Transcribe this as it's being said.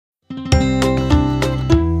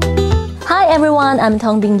everyone, I'm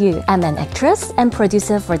Tong Bingyu. I'm an actress and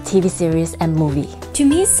producer for TV series and movie. To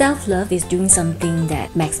me, self-love is doing something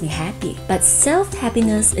that makes me happy. But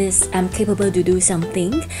self-happiness is I'm capable to do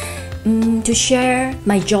something to share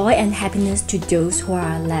my joy and happiness to those who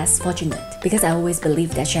are less fortunate. Because I always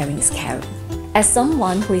believe that sharing is caring. As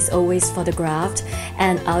someone who is always photographed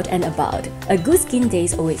and out and about, a good skin day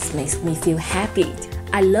always makes me feel happy.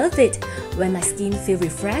 I love it when my skin feels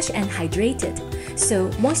refreshed and hydrated. So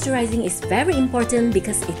moisturizing is very important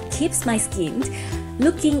because it keeps my skin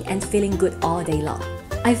looking and feeling good all day long.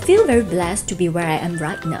 I feel very blessed to be where I am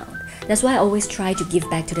right now. That's why I always try to give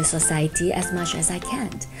back to the society as much as I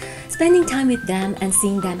can. Spending time with them and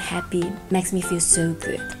seeing them happy makes me feel so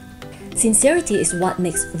good. Sincerity is what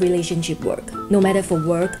makes relationship work, no matter for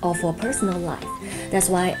work or for personal life. That's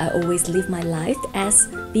why I always live my life as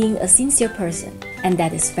being a sincere person, and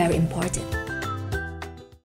that is very important.